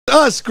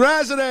Us,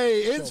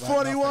 Graziday,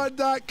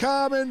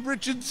 Ins41.com and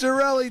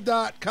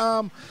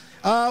RichardZarelli.com.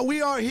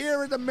 We are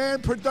here at the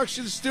Man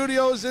Production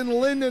Studios in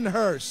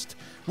Lindenhurst.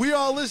 We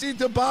are listening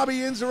to Bobby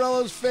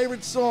Inzarello's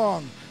favorite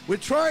song. We're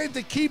trying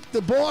to keep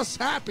the boss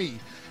happy.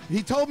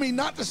 He told me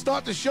not to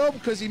start the show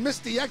because he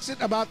missed the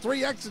exit about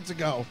 3 exits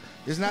ago.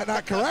 Isn't that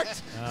not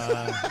correct?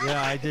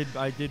 Yeah,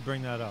 I did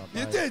bring that up.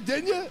 You did,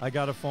 didn't you? I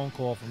got a phone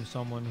call from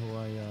someone who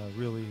I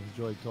really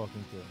enjoyed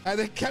talking to.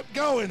 And it kept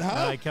going, huh?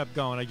 And I kept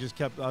going. I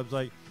was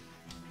like,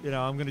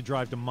 I'm going to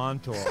drive to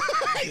Montauk.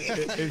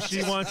 If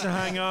she wants to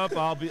hang up,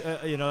 I'll be,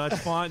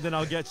 that's fine. Then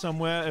I'll get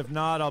somewhere. If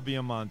not, I'll be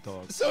in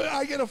Montauk. So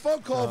I get a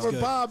phone call from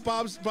Bob.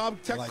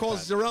 Bob tech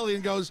calls Zarelli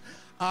and goes,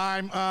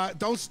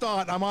 don't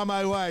start. I'm on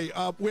my way.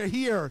 We're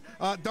here.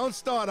 Don't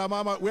start. I'm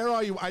on my. Where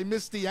are you? I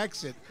missed the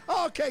exit.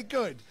 Oh, okay,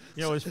 good.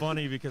 It was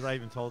funny because I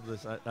even told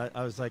this.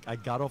 I was like, I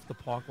got off the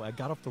parkway. I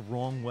got off the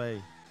wrong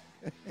way,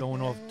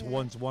 going off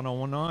towards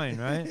 109,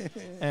 right?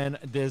 And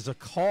there's a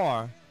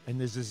car, and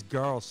there's this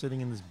girl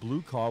sitting in this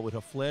blue car with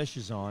her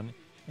flashes on.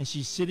 And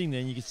she's sitting there,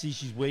 and you can see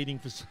she's waiting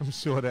for some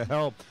sort of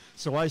help.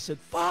 So I said,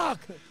 fuck!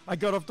 I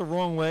got off the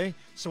wrong way,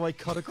 so I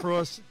cut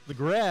across the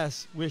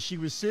grass where she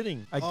was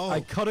sitting. I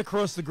cut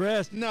across the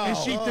grass, and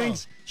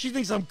she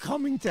thinks I'm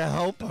coming to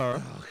help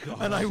her. Oh,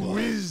 God, and I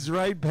whizzed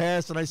right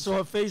past, and I saw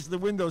her face in the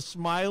window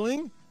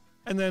smiling,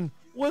 and then,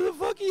 where the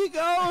fuck are you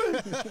going?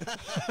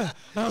 And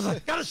I was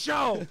like, got a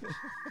show!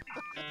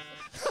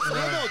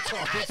 Limo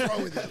talk, what's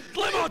wrong with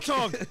you? Limo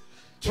talk!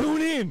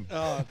 Tune in.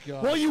 Oh,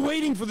 God. While you're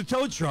waiting for the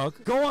tow truck,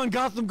 go on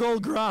Gotham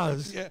Gold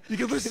Graz. Yeah. You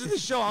can listen to the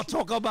show. I'll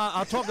talk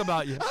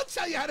about you. I'll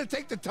tell you how to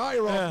take the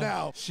tire off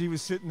now. She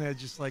was sitting there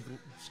just like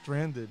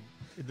stranded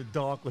in the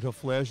dark with her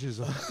flashes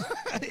on.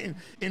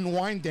 in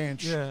wine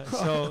dance. Yeah.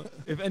 So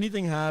if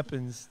anything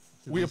happens,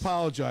 we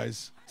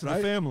apologize to the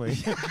family.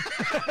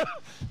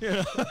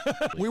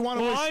 We want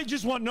to. Well, I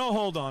just want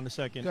hold on a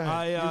second.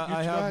 I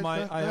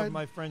have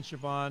my friend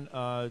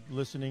Siobhan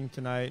listening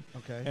tonight.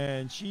 Okay.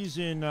 And she's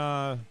in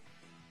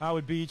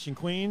Howard Beach in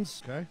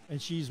Queens. Okay.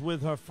 And she's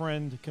with her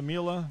friend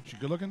Camila. She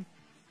good looking?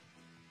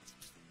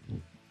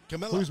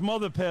 Camilla, whose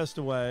mother passed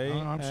away. Oh,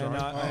 I'm sorry.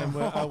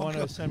 I want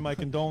to send my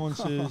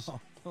condolences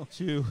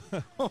to.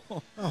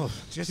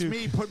 Just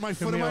me put my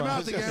foot in my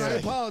mouth again. I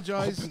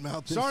apologize.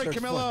 Sorry,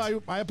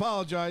 Camilla. I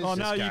apologize. Oh,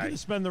 now you're going to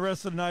spend the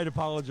rest of the night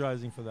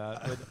apologizing for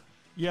that. But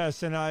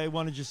yes, and I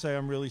want to just say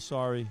I'm really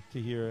sorry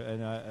to hear.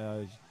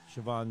 And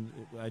Siobhan,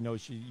 I know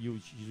she's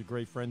a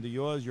great friend of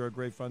yours. You're a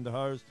great friend of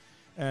hers.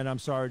 And I'm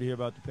sorry to hear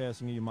about the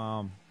passing of your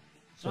mom.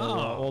 So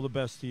all the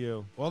best to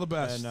you. All the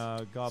best.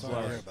 And God sorry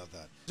bless. to hear about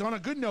that. On a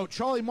good note,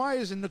 Charlie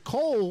Myers and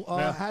Nicole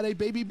had a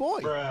baby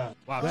boy. Wow,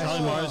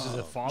 Charlie Myers is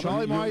a father?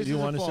 Charlie Myers you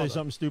is want a to father. say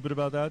something stupid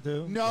about that,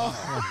 too? No. All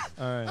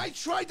right. I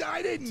tried to.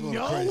 I didn't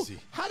know. Crazy.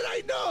 How did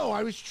I know?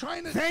 I was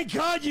trying to. Thank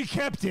God you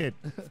kept it.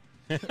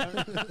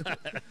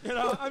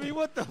 I mean,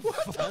 what the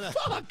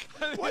fuck?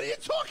 What are you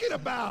talking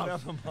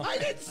about? I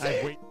didn't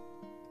say it.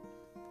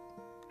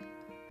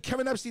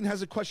 Kevin Epstein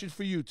has a question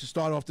for you to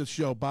start off the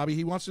show, Bobby.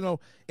 He wants to know,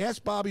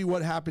 ask Bobby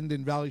what happened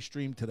in Valley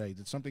Stream today.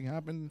 Did something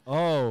happen?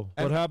 Oh,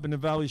 what happened in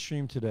Valley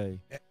Stream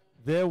today?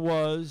 There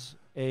was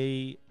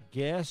a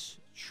gas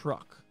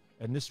truck,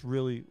 and this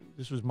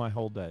was my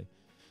whole day.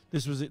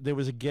 There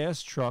was a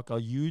gas truck,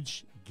 a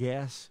huge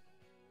gas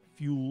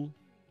fuel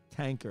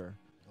tanker,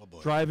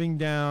 driving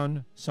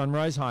down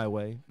Sunrise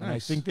Highway. Nice. And I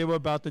think they were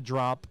about to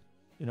drop,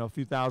 a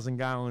few thousand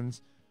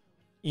gallons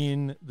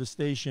in the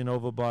station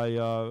over by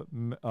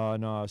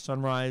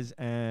Sunrise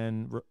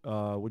and what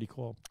do you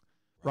call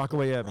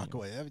Rockaway Avenue?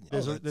 Rockaway Avenue.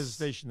 There's a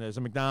station there. There's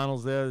a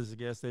McDonald's there. There's a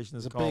gas station.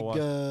 There's a car wash.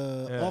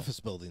 Big office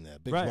building there.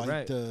 Big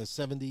white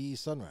 70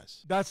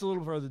 Sunrise. That's a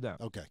little further down.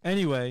 Okay.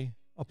 Anyway,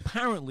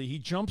 apparently he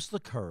jumps the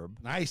curb.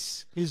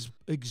 Nice. His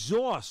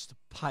exhaust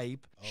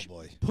pipe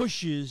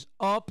pushes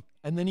up,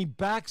 and then he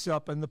backs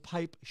up, and the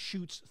pipe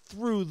shoots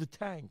through the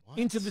tank,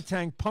 into the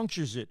tank,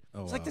 punctures it.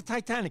 It's like the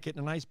Titanic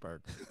hitting an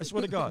iceberg. I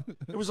swear to God.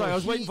 It was like I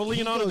was waiting for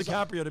Leonardo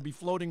DiCaprio to be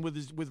floating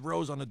with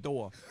Rose on the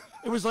door.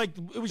 It was like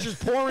it was just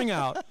pouring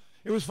out.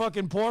 It was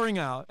fucking pouring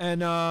out,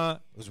 and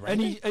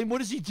what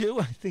does he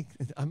do?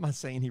 I'm not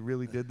saying he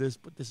really did this,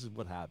 but this is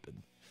what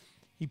happened.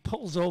 He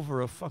pulls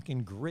over a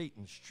fucking grate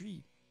in the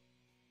street.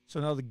 So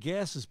now the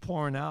gas is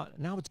pouring out.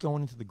 Now it's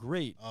going into the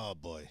grate. Oh,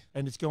 boy.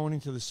 And it's going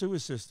into the sewer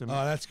system.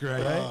 Oh, that's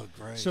great. Right? Oh,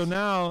 great. So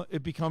now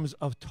it becomes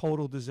a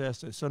total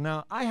disaster. So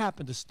now I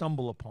happen to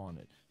stumble upon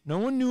it. No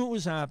one knew it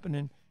was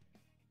happening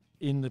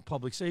in the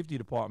public safety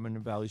department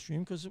in Valley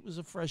Stream because it was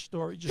a fresh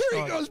story.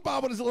 Here he goes,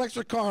 Bob, with his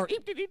electric car.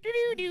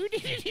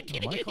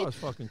 My car's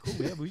fucking cool.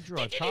 Yeah, we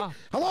drive Tahoe.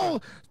 Hello,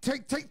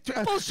 take.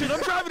 Bullshit! I'm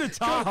driving a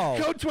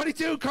Tahoe. Code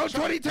 22. Code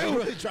 22.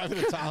 Really driving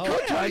a Tahoe?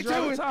 Code 22. I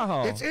drive a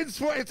Tahoe. It's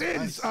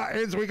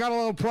ins. We got a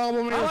little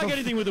problem here. I like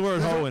anything with the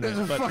word "hoe" in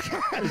it. But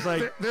it's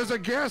like there's a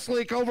gas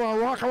leak over on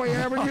Rockaway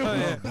Avenue.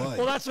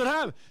 Well, that's what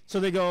happened. So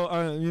they go,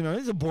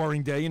 it's a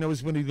boring day.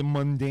 It's going to be the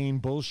mundane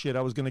bullshit.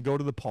 I was going to go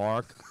to the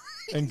park.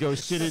 and go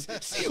sit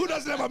at. See who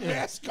doesn't have a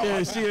mask on.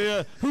 Yeah,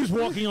 see who's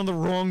walking on the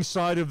wrong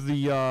side of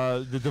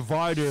the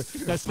divider.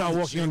 That's not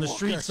walking on the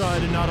street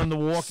side and not on the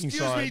walking Excuse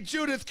side. me,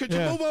 Judith. Could you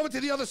move over to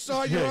the other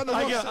side? You're on the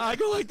wrong side. I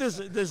go like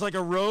this. There's like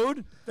a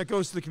road that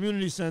goes to the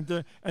community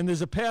center, and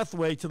there's a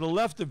pathway to the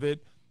left of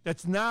it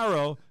that's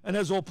narrow and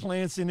has all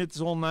plants in it. It's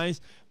all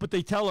nice. But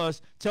they tell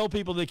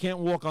people they can't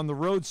walk on the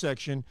road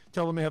section.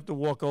 Tell them they have to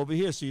walk over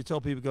here. So you tell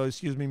people, go,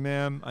 excuse me,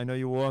 ma'am, I know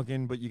you're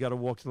walking, but you got to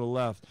walk to the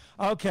left.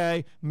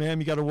 Okay, ma'am,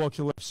 you got to walk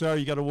to the left. Sir,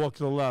 you got to walk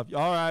to the left.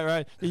 All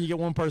right. Then you get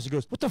one person who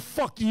goes, what the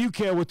fuck do you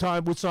care what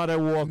side I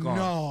walk on?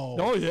 No.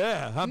 Oh,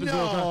 yeah. Happens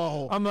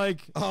all the time. I'm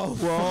like,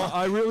 well,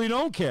 I really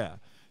don't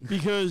care.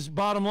 Because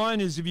bottom line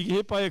is, if you get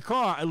hit by a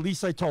car, at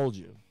least I told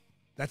you.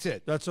 That's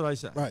it. That's what I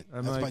said. Right.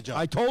 I'm That's like, my job.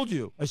 I told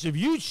you. I said, if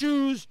you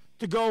choose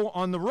to go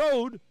on the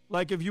road,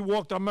 like if you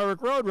walked on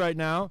Merrick Road right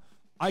now,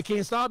 I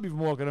can't stop you from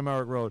walking on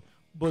Merrick Road.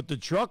 But the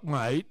truck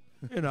might,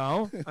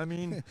 I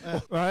mean,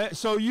 right?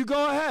 So you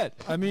go ahead.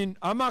 I mean,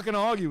 I'm not going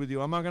to argue with you.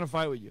 I'm not going to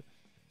fight with you.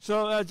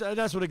 So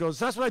that's what it goes.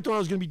 That's what I thought I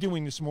was going to be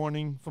doing this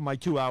morning for my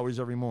 2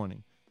 hours every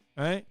morning,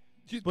 right?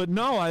 But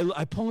no,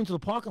 I pull into the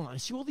parking lot. I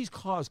see all these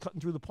cars cutting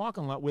through the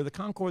parking lot where the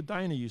Concord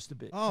Diner used to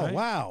be. Oh, right?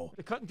 wow.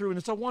 They're cutting through, and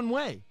it's a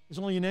one-way. It's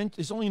only an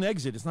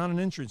exit. It's not an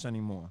entrance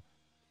anymore.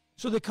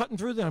 So they're cutting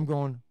through there. I'm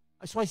going.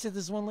 So I said to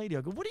this one lady,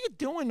 I go, what are you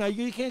doing now?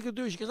 You can't go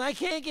through. She goes, I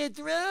can't get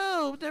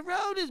through. The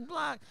road is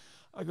blocked.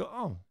 I go,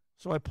 oh.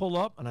 So I pull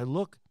up, and I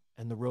look,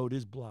 and the road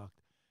is blocked.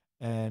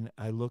 And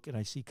I look, and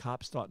I see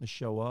cops starting to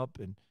show up,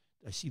 and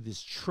I see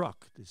this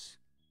truck, this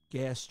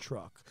gas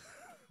truck,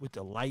 with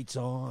the lights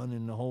on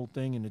and the whole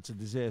thing, and it's a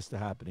disaster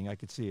happening. I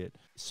could see it.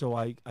 So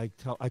I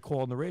call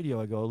on the radio.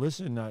 I go,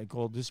 listen, I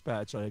call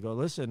dispatch. I go,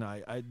 listen,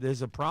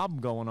 there's a problem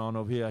going on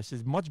over here. I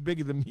said, much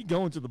bigger than me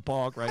going to the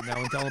park right now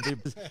and telling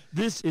people,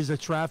 this is a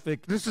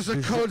traffic. This is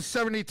a code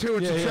 72.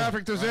 It's a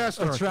traffic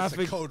disaster. A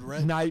traffic code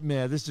red.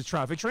 nightmare. This is a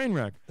traffic train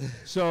wreck.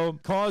 So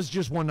cars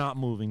just were not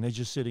moving. They're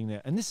just sitting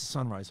there. And this is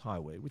Sunrise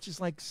Highway, which is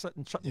like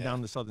shutting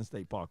down the Southern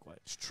State Parkway.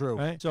 It's true.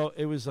 Right? So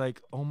it was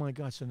like, oh my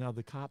gosh. So now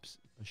the cops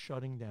are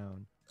shutting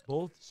down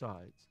both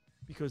sides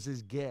because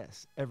there's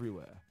gas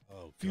everywhere,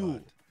 fuel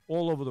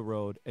all over the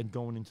road and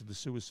going into the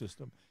sewer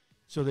system.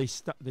 So they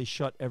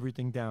shut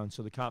everything down.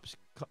 So the cops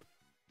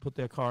put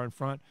their car in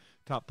front,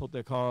 cop put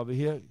their car over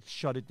here,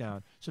 shut it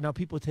down. So now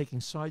people are taking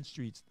side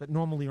streets that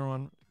normally are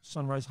on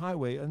Sunrise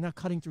Highway and they're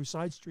cutting through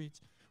side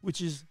streets,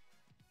 which is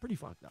pretty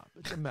fucked up.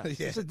 It's a mess.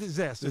 It's a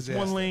disaster. It's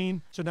one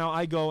lane. So now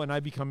I go and I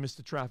become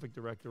Mr. Traffic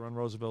Director on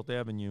Roosevelt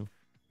Avenue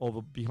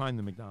over behind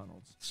the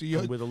McDonald's. So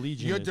you're, where the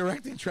Legion you're is.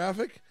 directing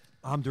traffic?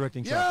 I'm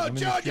directing traffic.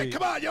 Yo, Georgia,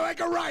 come on. You make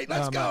a right.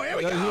 Let's go. Here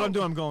we go. Here's what I'm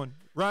doing. I'm going,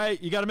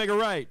 right. You got to make a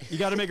right. You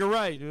got to make a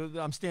right.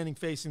 I'm standing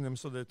facing them,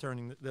 so they're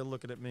turning. They're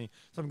looking at me.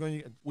 So I'm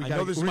going, I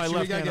know this is my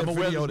left hand. I'm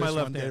aware this is my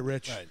left hand.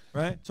 Rich.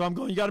 Right. So I'm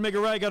going, you got to make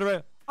a right. Got to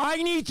right.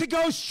 I need to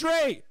go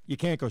straight. You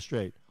can't go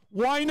straight.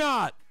 Why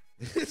not?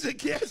 It's a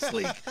gas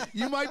leak.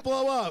 You might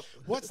blow up.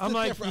 What's the I'm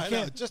like, difference? you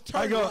can't. Just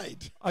turn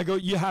right. I go,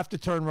 you have to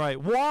turn right.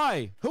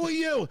 Why? Who are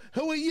you?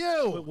 Who are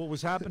you? What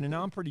was happening,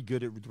 now I'm pretty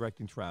good at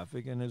directing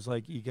traffic, and it's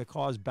like you get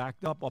cars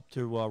backed up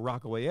to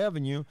Rockaway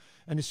Avenue,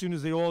 and as soon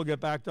as they all get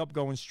backed up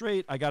going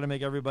straight, I got to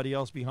make everybody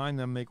else behind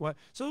them make what?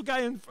 So the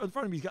guy in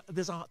front of me,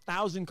 there's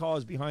 1,000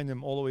 cars behind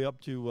him all the way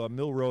up to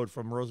Mill Road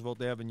from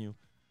Roosevelt Avenue.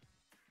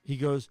 He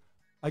goes,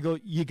 I go,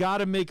 you got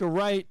to make a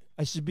right.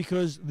 I said,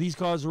 because these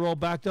cars are all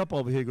backed up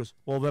over here. He goes,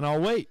 well, then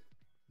I'll wait.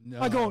 No.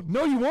 I go,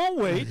 no, you won't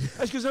wait.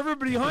 That's because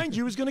everybody behind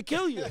you is going to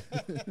kill you.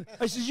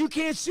 I says, you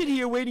can't sit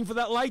here waiting for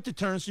that light to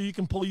turn so you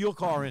can pull your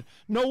car in.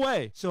 No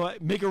way. So I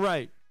make a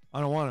right. I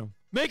don't want to.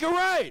 Make a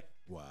right.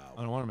 Wow.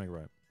 I don't want to make a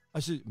right.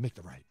 I said, make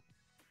the right.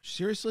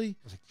 Seriously?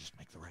 I was like, just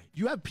make the right.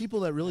 You have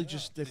people that really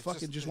just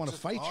want to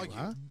fight argue. you,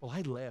 huh? Well,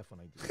 I laugh when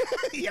I do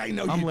it. Yeah, I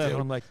know I'm you laughing.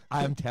 do. I'm like,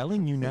 I'm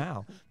telling you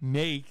now,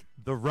 make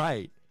the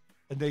right.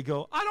 And they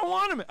go, I don't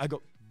want to. I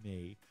go,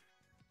 make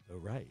the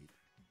right.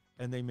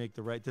 And they make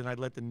the right. Then I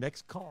let the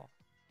next car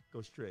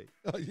go straight.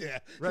 Oh, yeah.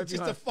 Right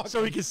just behind, a fucking...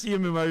 so we can see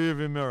him in my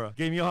rearview mirror.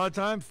 Gave me a hard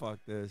time? Fuck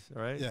this,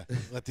 all right? Yeah,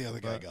 let the other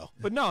guy go.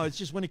 But no, it's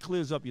just when it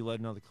clears up, you let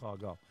another car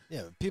go.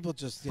 Yeah, people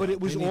just. But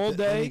it was all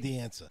day. They need the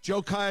answer.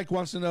 Joe Kayak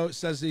wants to know,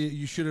 says that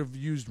you should have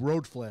used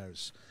road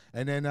flares.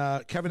 And then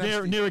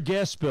Kevin near a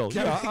gas spill.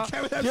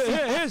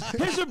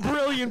 Here's a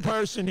brilliant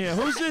person here.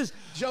 Who's this?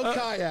 Joe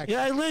Kayak.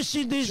 Yeah,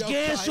 listen, there's Joe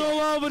gas Kayak. all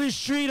over the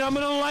street. I'm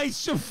going to light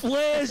some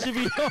flares if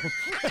you don't,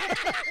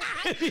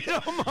 if you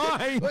don't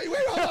mind. Wait,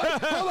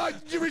 hold on.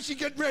 Richie,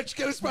 get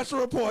a special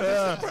report. This is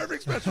a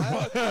perfect special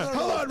report.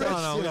 Hold on, Rich.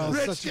 No.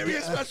 Rich, give me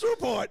a special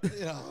report.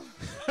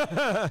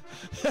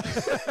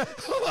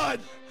 Hold on.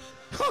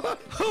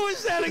 Who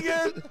is that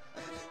again?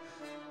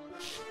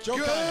 Joe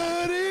Good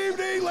Kayak.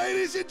 evening,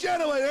 ladies and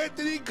gentlemen.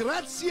 Anthony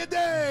Grazie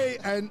Day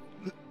and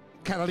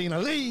Carolina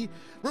Lee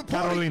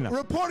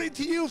reporting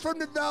to you from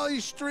the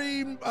Valley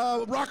Stream,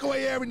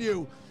 Rockaway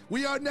Avenue.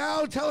 We are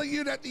now telling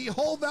you that the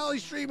whole Valley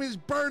Stream is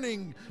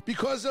burning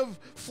because of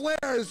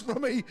flares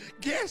from a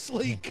gas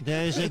leak.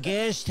 There's a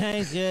gas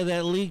tanker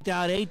that leaked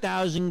out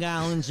 8,000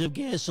 gallons of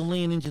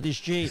gasoline into the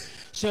street.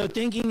 So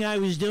thinking I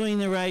was doing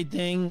the right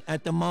thing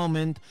at the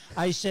moment,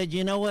 I said,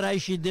 you know what I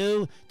should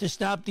do to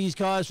stop these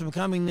cars from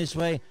coming this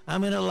way?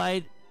 I'm going to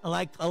light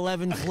like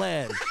 11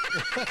 flares.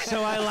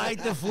 So I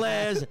light the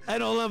flares,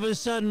 and all of a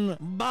sudden,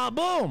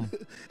 boom!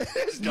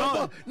 There's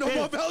no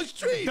more Valley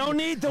Stream. Don't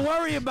need to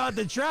worry about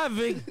the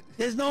traffic.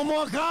 There's no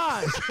more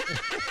cars.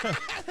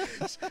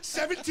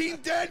 17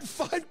 dead,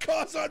 5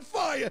 cars on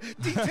fire.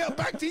 Detail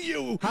back to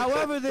you.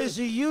 However, there's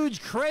a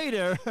huge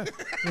crater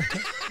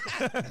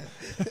that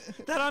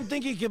I'm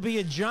thinking could be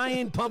a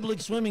giant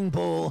public swimming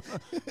pool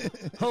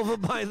over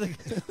by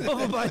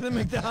the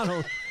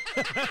McDonald's.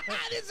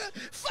 There's a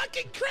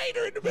fucking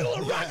crater in the middle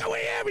of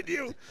Rockaway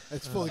Avenue.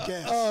 It's full of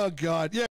gas. Oh, God. Yeah.